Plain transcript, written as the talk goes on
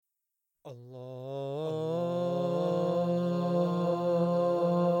Assalamu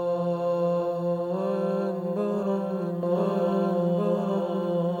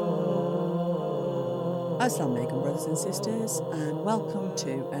alaikum, brothers and sisters, and welcome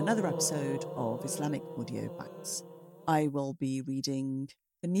to another episode of Islamic Audio Bites. I will be reading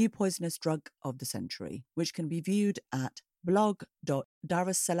The New Poisonous Drug of the Century, which can be viewed at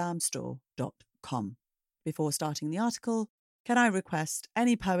blog.darrusalamstore.com. Before starting the article, can I request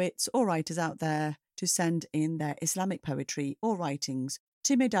any poets or writers out there to send in their Islamic poetry or writings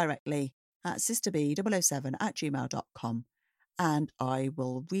to me directly at sisterb007@gmail.com, and I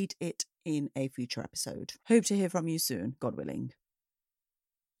will read it in a future episode. Hope to hear from you soon, God willing.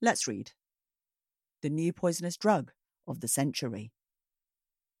 Let's read. The New Poisonous Drug of the Century.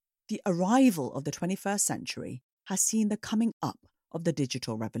 The arrival of the 21st century has seen the coming up of the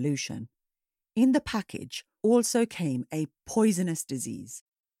digital revolution. In the package also came a poisonous disease,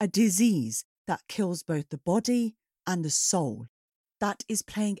 a disease that kills both the body and the soul, that is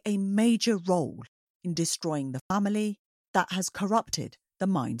playing a major role in destroying the family, that has corrupted the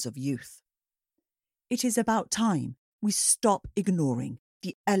minds of youth. It is about time we stop ignoring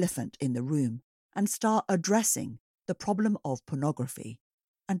the elephant in the room and start addressing the problem of pornography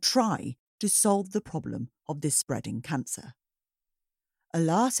and try to solve the problem of this spreading cancer.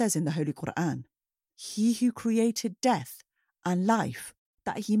 Allah says in the Holy Quran, "He who created death and life,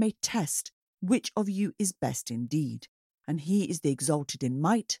 that he may test which of you is best indeed, and he is the exalted in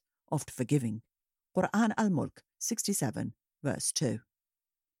might, oft forgiving." Quran Al-Mulk 67, verse 2.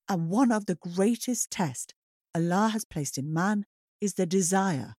 And one of the greatest tests Allah has placed in man is the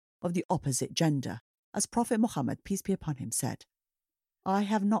desire of the opposite gender, as Prophet Muhammad, peace be upon him, said, "I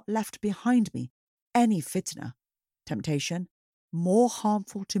have not left behind me any fitna, temptation, more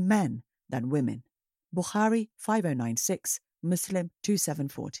harmful to men than women." Bukhari 5096, Muslim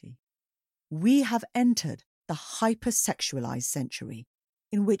 2740. We have entered the hypersexualized century,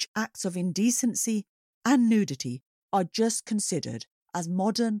 in which acts of indecency and nudity are just considered as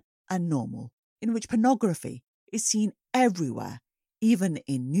modern and normal, in which pornography is seen everywhere, even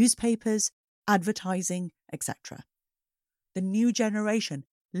in newspapers, advertising, etc. The new generation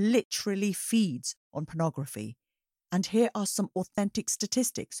literally feeds on pornography, and here are some authentic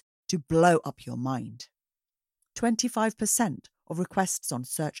statistics to blow up your mind. 25% of requests on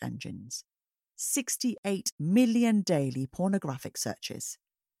search engines, 68 million daily pornographic searches,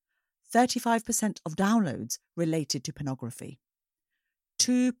 35% of downloads related to pornography,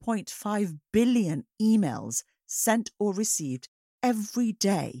 2.5 billion emails sent or received every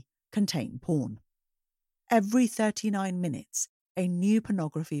day contain porn. Every 39 minutes, a new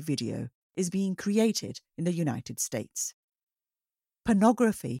pornography video is being created in the United States.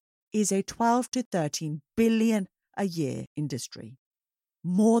 Pornography is a 12 to 13 billion a year industry,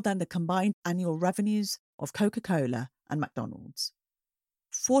 more than the combined annual revenues of Coca-Cola and McDonald's.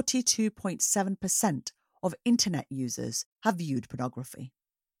 42.7% of internet users have viewed pornography.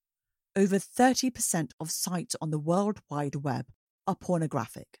 Over 30% of sites on the World Wide Web are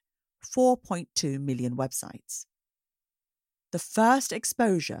pornographic, 4.2 million websites. The first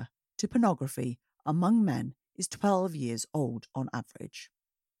exposure to pornography among men is 12 years old on average.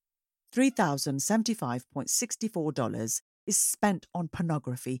 $3,075.64 is spent on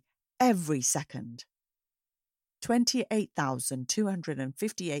pornography every second.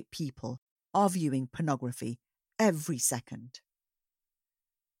 28,258 people are viewing pornography every second.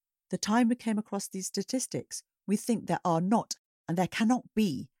 The time we came across these statistics, we think there are not and there cannot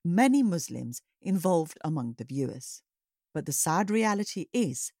be many Muslims involved among the viewers. But the sad reality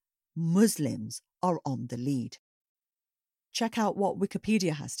is Muslims are on the lead. Check out what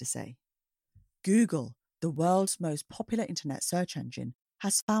Wikipedia has to say. Google, the world's most popular internet search engine,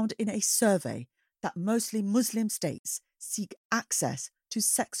 has found in a survey that mostly Muslim states seek access to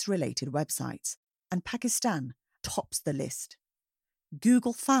sex-related websites, and Pakistan tops the list.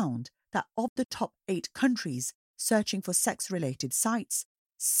 Google found that of the top 8 countries searching for sex-related sites,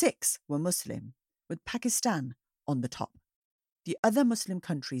 6 were Muslim, with Pakistan on the top. The other Muslim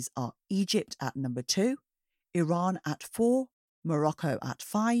countries are Egypt at number 2, Iran at 4, Morocco at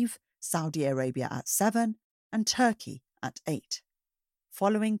 5, Saudi Arabia at 7, and Turkey at 8.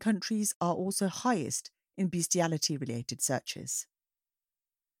 Following countries are also highest in bestiality-related searches.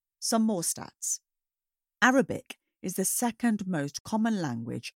 Some more stats. Arabic is the second most common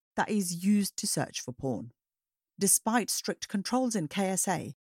language that is used to search for porn. Despite strict controls in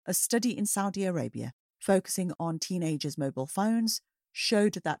KSA, a study in Saudi Arabia focusing on teenagers' mobile phones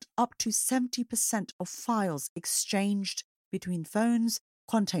showed that up to 70% of files exchanged between phones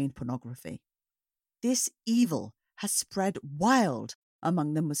contained pornography. This evil has spread wild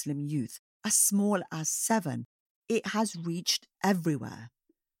among the Muslim youth, as small as 7, it has reached everywhere.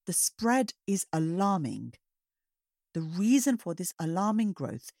 The spread is alarming. The reason for this alarming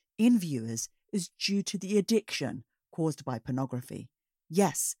growth in viewers is due to the addiction caused by pornography.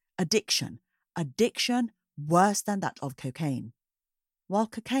 Yes, addiction. Addiction worse than that of cocaine. While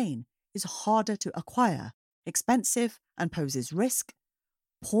cocaine is harder to acquire, expensive, and poses risk,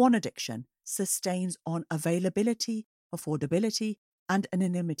 porn addiction sustains on availability, affordability, and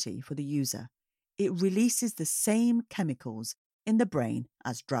anonymity for the user. It releases the same chemicals in the brain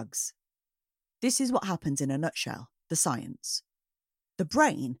as drugs. This is what happens in a nutshell, the science. The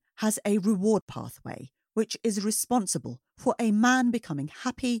brain has a reward pathway which is responsible for a man becoming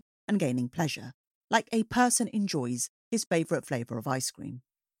happy and gaining pleasure, like a person enjoys his favourite flavour of ice cream.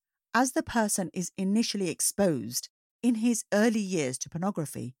 As the person is initially exposed in his early years to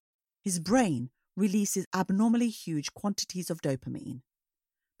pornography, his brain releases abnormally huge quantities of dopamine.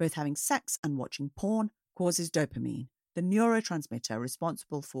 Both having sex and watching porn causes dopamine, the neurotransmitter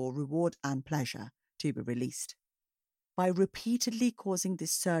responsible for reward and pleasure, to be released. By repeatedly causing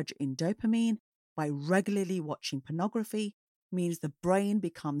this surge in dopamine, by regularly watching pornography, means the brain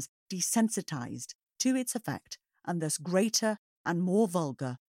becomes desensitized to its effect and thus greater and more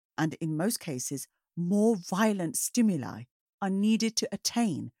vulgar, and in most cases, more violent stimuli are needed to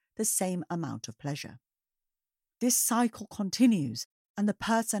attain the same amount of pleasure. This cycle continues, and the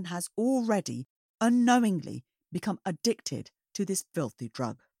person has already unknowingly become addicted to this filthy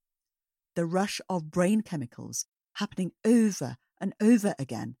drug. The rush of brain chemicals happening over and over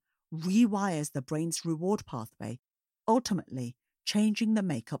again rewires the brain's reward pathway, ultimately changing the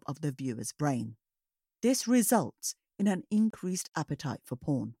makeup of the viewer's brain. This results in an increased appetite for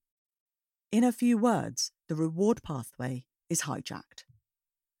porn. In a few words, the reward pathway is hijacked.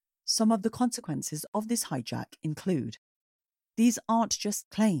 Some of the consequences of this hijack include: these aren't just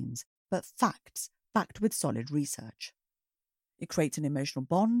claims, but facts backed with solid research. It creates an emotional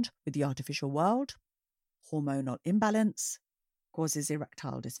bond with the artificial world, hormonal imbalance, causes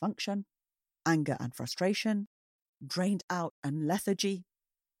erectile dysfunction, anger and frustration, drained out and lethargy,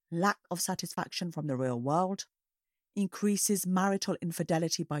 lack of satisfaction from the real world, increases marital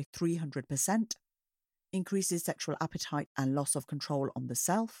infidelity by 300%, increases sexual appetite and loss of control on the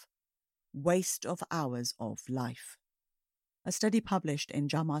self, waste of hours of life. A study published in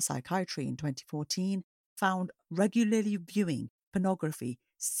JAMA Psychiatry in 2014 found regularly viewing pornography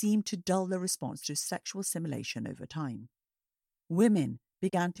seemed to dull the response to sexual stimulation over time. Women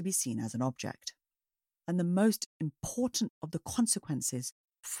began to be seen as an object. And the most important of the consequences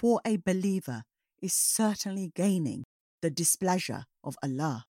for a believer is certainly gaining the displeasure of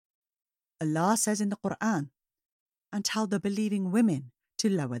Allah. Allah says in the Quran, "And tell the believing women to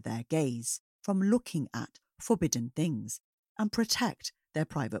lower their gaze from looking at forbidden things and protect their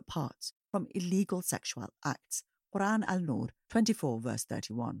private parts from illegal sexual acts." Quran Al-Nur 24 verse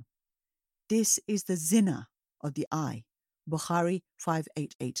 31. This is the zina of the eye. Bukhari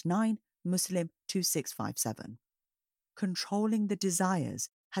 5889, Muslim 2657. Controlling the desires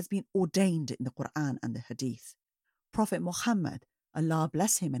has been ordained in the Quran and the Hadith. Prophet Muhammad, Allah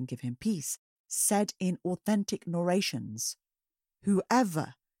bless him and give him peace, said in authentic narrations,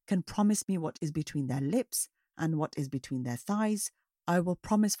 "Whoever can promise me what is between their lips and what is between their thighs, I will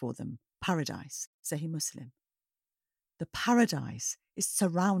promise for them paradise." Sahih Muslim. The paradise is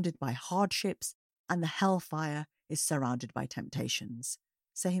surrounded by hardships and the hellfire is surrounded by temptations.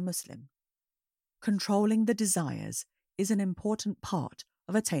 Sahih Muslim. Controlling the desires is an important part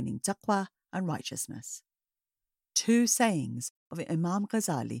of attaining taqwa and righteousness. Two sayings of Imam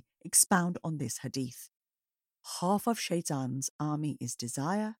Ghazali expound on this hadith. Half of Shaitan's army is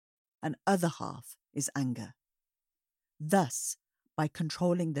desire, and other half is anger. Thus, by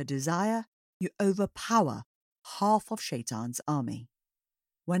controlling the desire, you overpower half of Shaitan's army.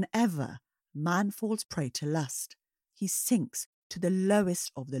 Whenever man falls prey to lust, he sinks to the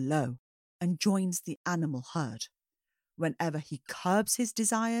lowest of the low and joins the animal herd. Whenever he curbs his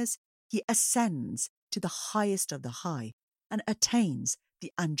desires, he ascends to the highest of the high and attains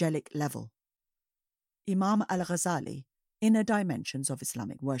the angelic level. Imam al-Ghazali, Inner Dimensions of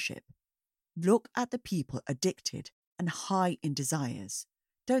Islamic Worship. Look at the people addicted and high in desires.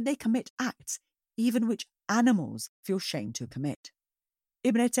 Don't they commit acts even which animals feel shame to commit?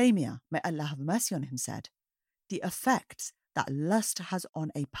 Ibn Taymiyyah, may Allah have mercy on him, said, "The effects that lust has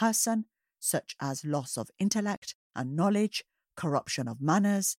on a person, such as loss of intellect and knowledge, corruption of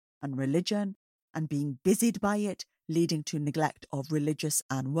manners and religion, and being busied by it, leading to neglect of religious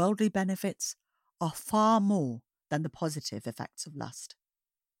and worldly benefits, are far more than the positive effects of lust."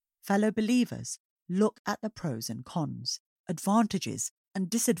 Fellow believers, look at the pros and cons. advantages and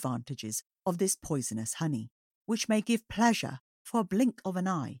disadvantages of this poisonous honey, which may give pleasure for a blink of an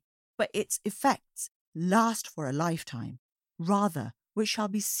eye, but its effects last for a lifetime, rather which shall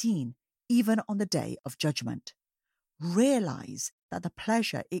be seen even on the day of judgment. Realize that the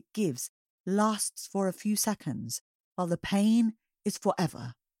pleasure it gives lasts for a few seconds, while the pain is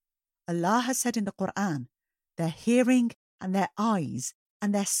forever. Allah has said in the Quran, their hearing and their eyes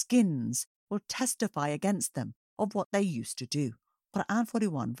and their skins will testify against them of what they used to do. Quran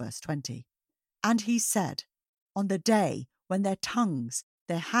 41 verse 20. And he said, on the day when their tongues,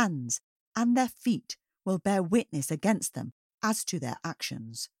 their hands and their feet will bear witness against them as to their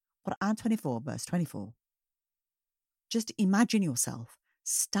actions. Quran 24 verse 24. Just imagine yourself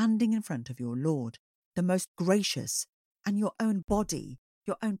standing in front of your Lord, the most gracious, and your own body,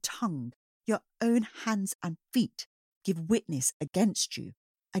 your own tongue, your own hands and feet give witness against you,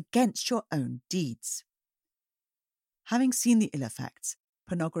 against your own deeds. Having seen the ill effects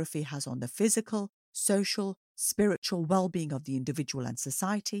pornography has on the physical, social, spiritual well-being of the individual and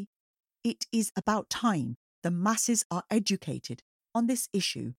society, it is about time the masses are educated on this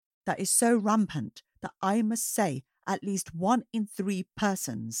issue that is so rampant that I must say at least 1 in 3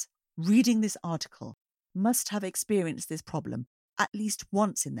 persons reading this article must have experienced this problem at least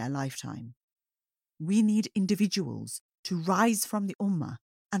once in their lifetime. We need individuals to rise from the Ummah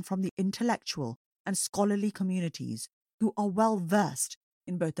and from the intellectual and scholarly communities who are well versed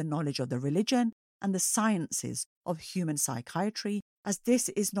in both the knowledge of the religion and the sciences of human psychiatry, as this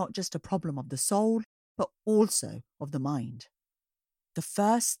is not just a problem of the soul, but also of the mind. The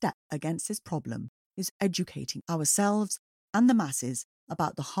first step against this problem is educating ourselves and the masses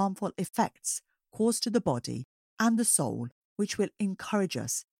about the harmful effects caused to the body and the soul, which will encourage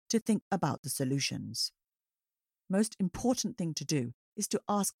us to think about the solutions. Most important thing to do is to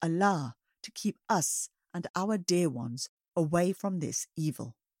ask Allah to keep us and our dear ones away from this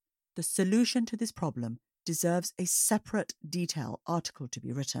evil. The solution to this problem deserves a separate detailed article to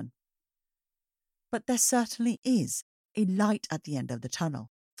be written. But there certainly is a light at the end of the tunnel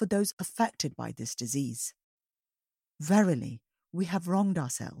for those affected by this disease. Verily, we have wronged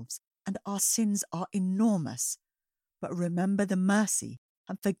ourselves and our sins are enormous, but remember the mercy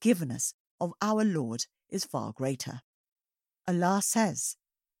and forgiveness of our Lord is far greater. Allah says,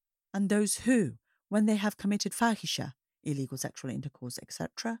 and those who, when they have committed fahisha, illegal sexual intercourse,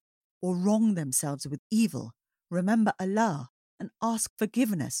 etc., or wrong themselves with evil, remember Allah and ask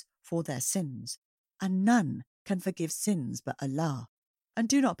forgiveness for their sins, and none can forgive sins but Allah, and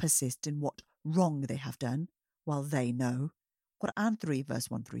do not persist in what wrong they have done, while they know. Quran 3 verse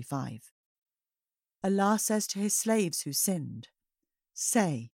 135. Allah says to his slaves who sinned,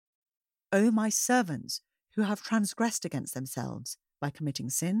 say, O my servants who have transgressed against themselves by committing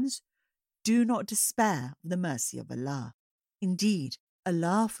sins, do not despair of the mercy of Allah. Indeed,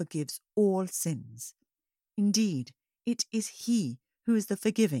 Allah forgives all sins. Indeed, it is He who is the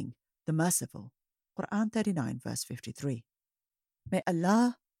forgiving, the merciful. Quran 39 verse 53. May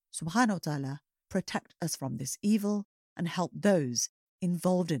Allah subhanahu wa ta'ala protect us from this evil and help those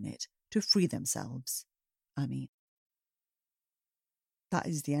involved in it to free themselves. Ameen. That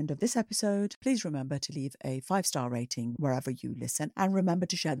is the end of this episode. Please remember to leave a 5-star rating wherever you listen, and remember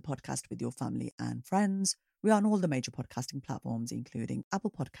to share the podcast with your family and friends. We are on all the major podcasting platforms, including Apple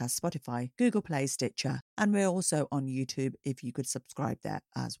Podcasts, Spotify, Google Play, Stitcher, and we're also on YouTube if you could subscribe there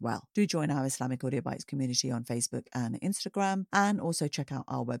as well. Do join our Islamic Audio Bites community on Facebook and Instagram, and also check out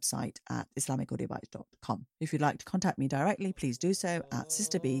our website at islamicaudiobites.com. If you'd like to contact me directly, please do so at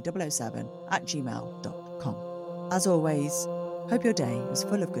sisterb007@gmail.com. As always, hope your day is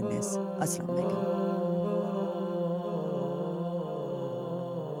full of goodness. Assalamu alaikum.